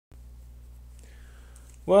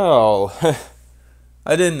Well,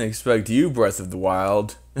 I didn't expect you, Breath of the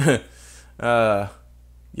Wild. Yeah,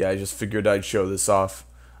 I just figured I'd show this off.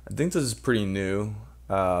 I think this is pretty new.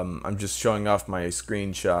 I'm just showing off my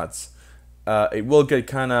screenshots. It will get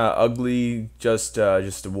kind of ugly. Just a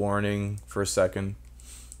warning for a second,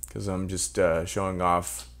 because I'm just showing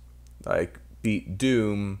off like beat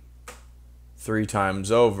Doom 3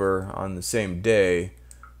 times over on the same day,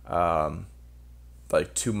 um,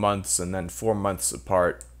 like 2 months and then 4 months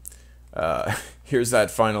apart. Here's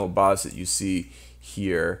that final boss that you see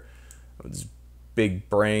here. This big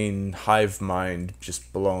brain hive mind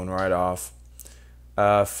just blown right off.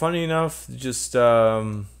 Funny enough, just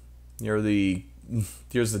near the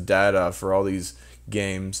here's the data for all these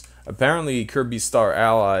games. Apparently, Kirby Star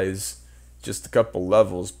Allies just a couple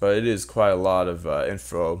levels, but it is quite a lot of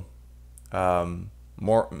info.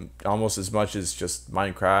 More, almost as much as just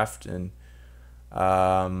Minecraft, and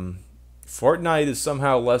Fortnite is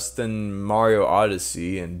somehow less than Mario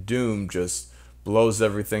Odyssey, and Doom just blows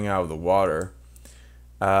everything out of the water.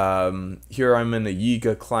 Here I'm in the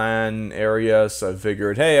Yiga clan area, so I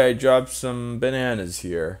figured, hey, I dropped some bananas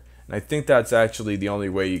here. And I think that's actually the only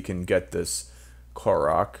way you can get this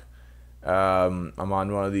Korok. I'm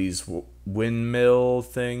on one of these windmill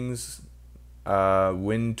things,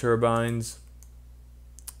 wind turbines,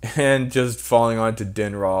 and just falling onto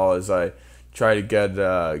Dinral as I try to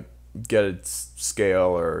get its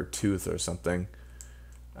scale or tooth or something.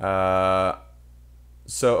 So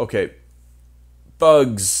okay,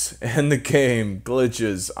 bugs in the game,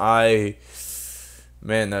 glitches.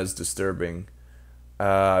 Man, that's disturbing.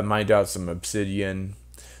 I mined out some obsidian.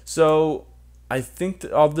 So I think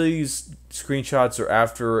that all these screenshots are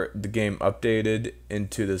after the game updated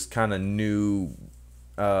into this kind of new,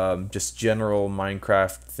 just general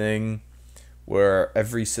Minecraft thing, where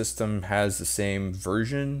every system has the same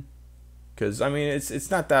version. Because I mean, it's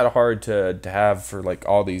not that hard to have for like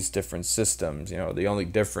all these different systems. You know, the only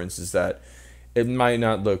difference is that it might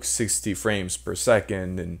not look 60 frames per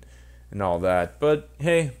second and all that. But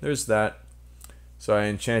hey, there's that. So I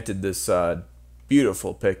enchanted this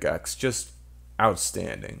beautiful pickaxe, just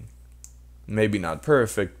outstanding. Maybe not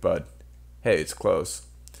perfect, but hey, it's close.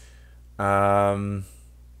 I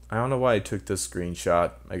don't know why I took this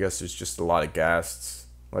screenshot. I guess there's just a lot of ghasts.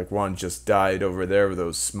 Like one just died over there with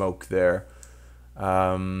those smoke there.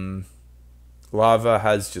 Lava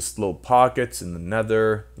has just little pockets in the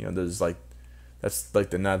nether. You know, there's like, that's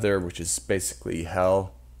like the nether, which is basically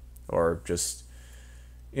hell. Or just,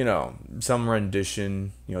 you know, some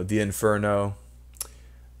rendition, you know, the inferno.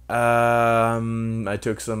 I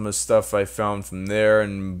took some of the stuff I found from there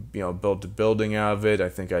and, you know, built a building out of it. I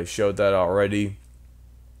think I showed that already.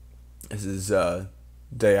 This is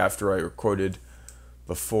day after I recorded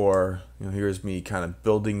before. You know, here's me kind of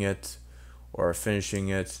building it or finishing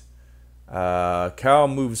it. Cow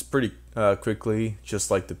moves pretty quickly,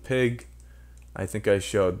 just like the pig. I think I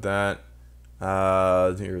showed that.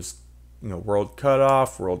 Here's, you know, world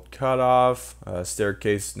cutoff,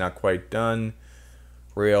 staircase not quite done.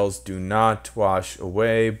 Rails do not wash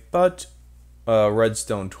away, but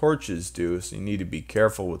redstone torches do, so you need to be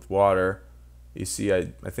careful with water. You see,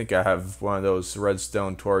 I think I have one of those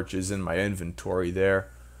redstone torches in my inventory there.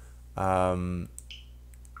 And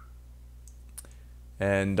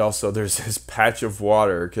also there's this patch of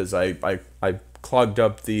water, because I clogged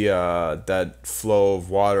up the that flow of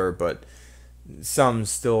water, but some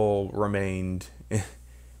still remained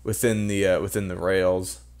within the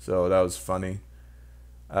rails, so that was funny.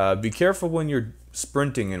 Be careful when you're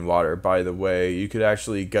sprinting in water, by the way. You could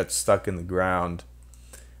actually get stuck in the ground.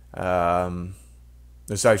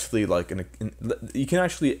 There's actually like you can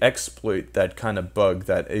actually exploit that kind of bug,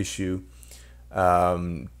 that issue,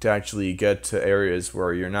 to actually get to areas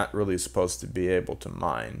where you're not really supposed to be able to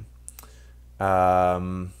mine.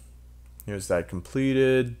 Here's that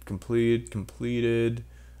completed.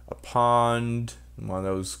 A pond, one of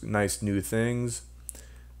those nice new things.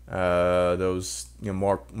 Those, you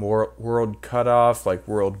know, more world cutoff, like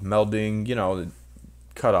world melding, you know,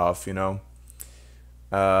 cutoff, you know.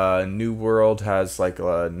 New world has like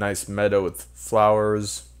a nice meadow with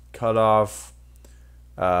flowers. Cutoff,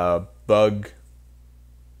 bug.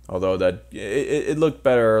 Although that it looked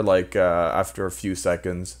better like after a few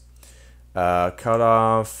seconds.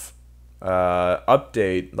 Cutoff,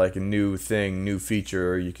 update, like a new thing, new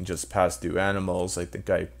feature. You can just pass through animals. I think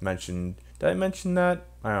I mentioned. Did I mention that?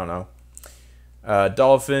 I don't know.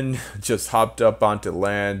 Dolphin just hopped up onto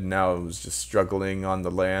land. Now it was just struggling on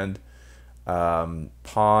the land.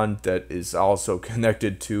 Pond that is also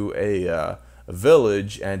connected to a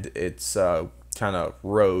village, and it's kind of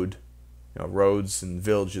road. You know, roads and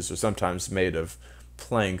villages are sometimes made of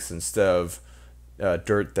planks instead of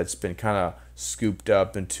dirt that's been kind of scooped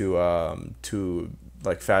up into to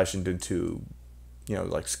like fashioned into, you know,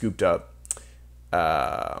 like scooped up.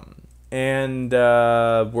 And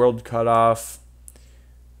world cut off,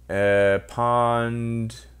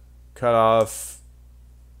 pond cut off.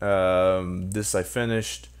 This I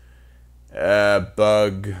finished.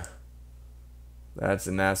 Bug. That's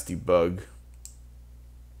a nasty bug.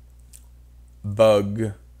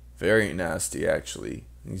 Bug. Very nasty, actually.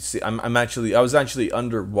 You see, I was actually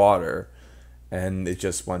underwater, and it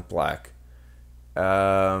just went black.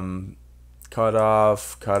 Cut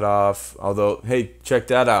off. Although, hey, check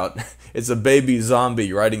that out. It's a baby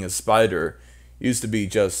zombie riding a spider. Used to be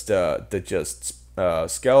just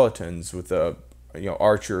skeletons with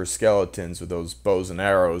archer skeletons with those bows and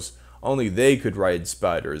arrows. Only they could ride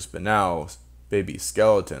spiders, but now baby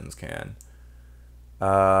skeletons can.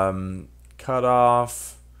 Cut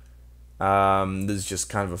off. This is just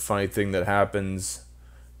kind of a funny thing that happens.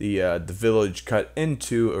 The village cut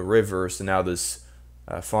into a river, so now this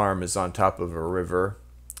farm is on top of a river.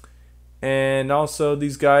 And also,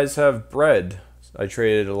 these guys have bread. I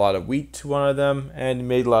traded a lot of wheat to one of them and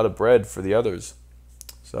made a lot of bread for the others.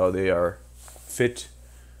 So they are fit,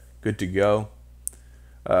 good to go.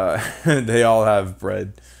 They all have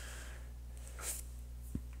bread.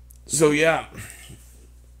 So yeah.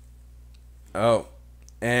 Oh,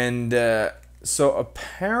 and so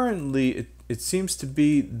apparently it seems to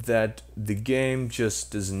be that the game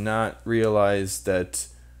just does not realize that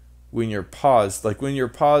when you're paused,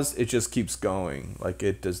 it just keeps going. Like,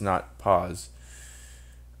 it does not pause.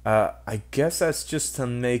 I guess that's just to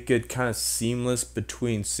make it kind of seamless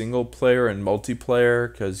between single player and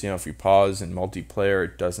multiplayer, because, if you pause in multiplayer,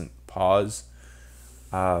 it doesn't pause.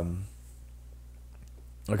 I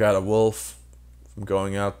got a wolf from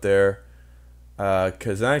going out there,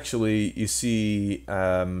 because actually, you see,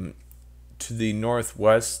 to the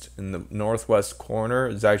northwest, in the northwest corner,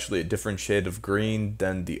 is actually a different shade of green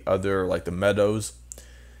than the other, like the meadows,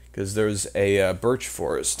 because there's a birch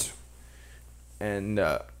forest, and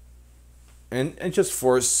just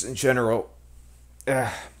forests in general.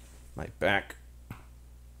 My back.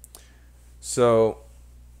 So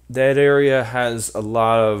that area has a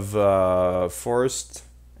lot of forest,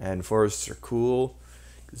 and forests are cool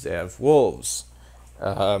because they have wolves.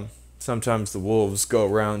 Sometimes the wolves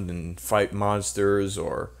go around and fight monsters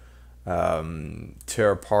or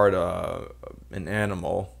tear apart an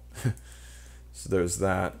animal. So there's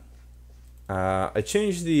that. I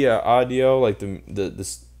changed the audio, like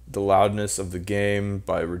the loudness of the game,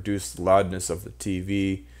 by reduced the loudness of the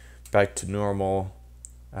TV back to normal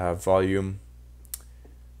volume.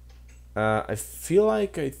 I feel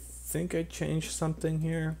like I think I changed something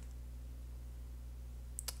here.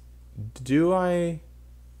 Do I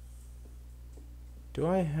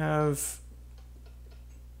have...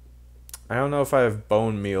 I don't know if I have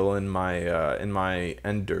bone meal in my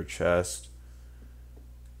ender chest.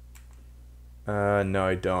 No,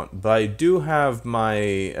 I don't. But I do have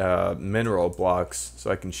my mineral blocks, so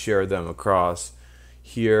I can share them across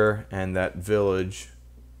here and that village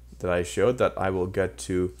that I showed, that I will get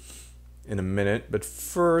to in a minute. But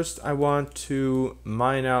first, I want to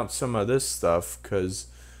mine out some of this stuff, because,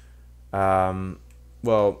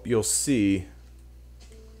 well, you'll see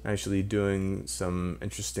actually doing some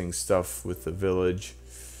interesting stuff with the village.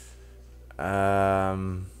 I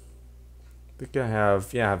think I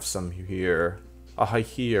have some here. I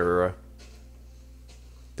hear.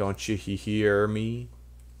 Don't you hear me?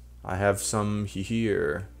 I have some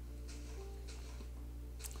here.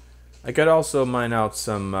 I could also mine out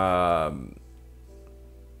some of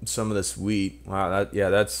this wheat. Wow,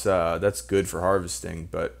 that's good for harvesting,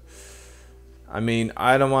 but I mean,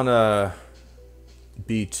 I don't want to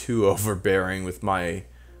be too overbearing with my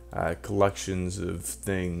collections of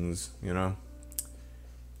things,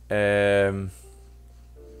 Let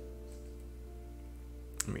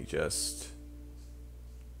me just...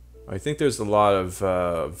 I think there's a lot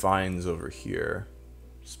of vines over here.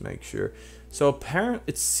 Just make sure. So apparently,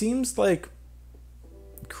 it seems like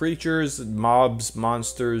creatures, mobs,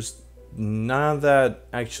 monsters, none of that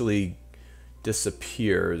actually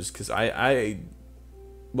disappears. Because I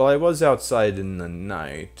was outside in the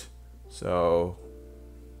night, so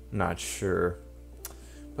not sure.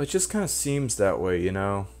 But it just kind of seems that way,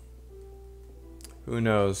 Who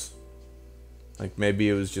knows? Like, maybe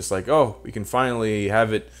it was just like, oh, we can finally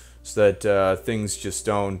have it so that things just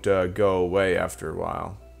don't go away after a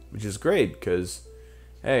while. Which is great, because,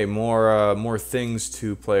 hey, more things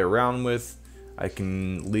to play around with. I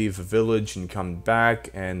can leave a village and come back,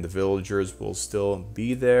 and the villagers will still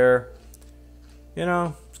be there.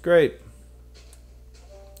 It's great.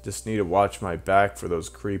 Just need to watch my back for those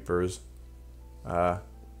creepers.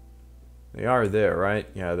 They are there, right?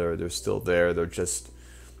 Yeah, they're still there. They're just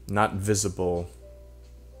not visible.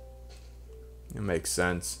 It makes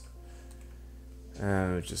sense.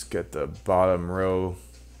 And just get the bottom row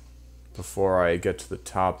before I get to the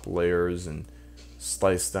top layers and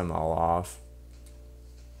slice them all off.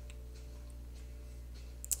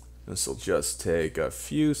 This will just take a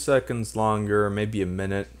few seconds longer, maybe a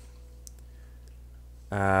minute.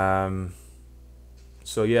 So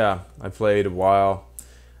yeah, I played a while.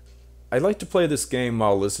 I like to play this game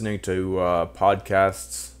while listening to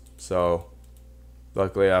podcasts. So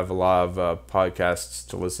luckily I have a lot of podcasts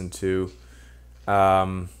to listen to.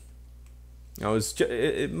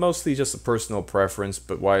 It's mostly just a personal preference,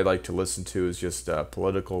 but what I like to listen to is just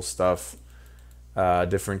political stuff,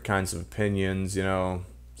 different kinds of opinions,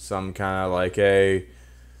 some kind of like, hey,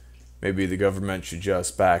 maybe the government should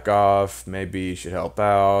just back off, maybe you should help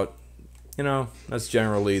out. That's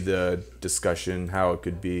generally the discussion, how it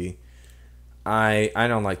could be. I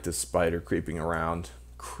don't like this spider creeping around,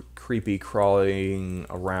 creepy crawling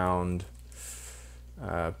around.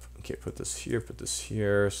 Okay, put this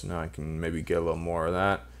here, so now I can maybe get a little more of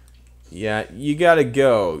that. Yeah, you gotta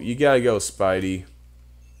go, Spidey.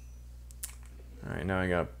 Alright, now I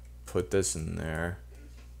gotta put this in there.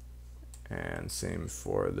 And same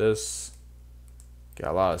for this.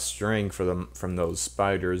 Got a lot of string from those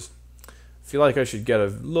spiders. I feel like I should get a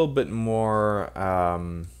little bit more,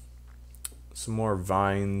 some more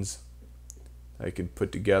vines I could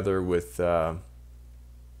put together with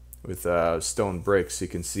stone bricks. You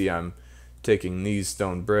can see I'm taking these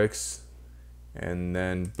stone bricks and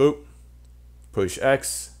then boop, push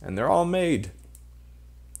X, and they're all made.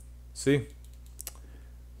 See?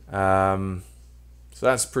 So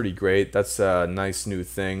that's pretty great. That's a nice new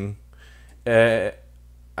thing. I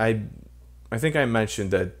think I mentioned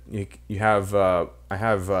that you have I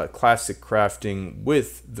have classic crafting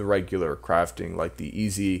with the regular crafting, like the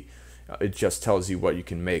easy. It just tells you what you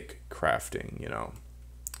can make crafting,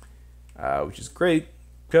 which is great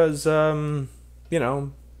because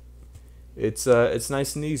it's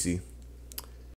nice and easy.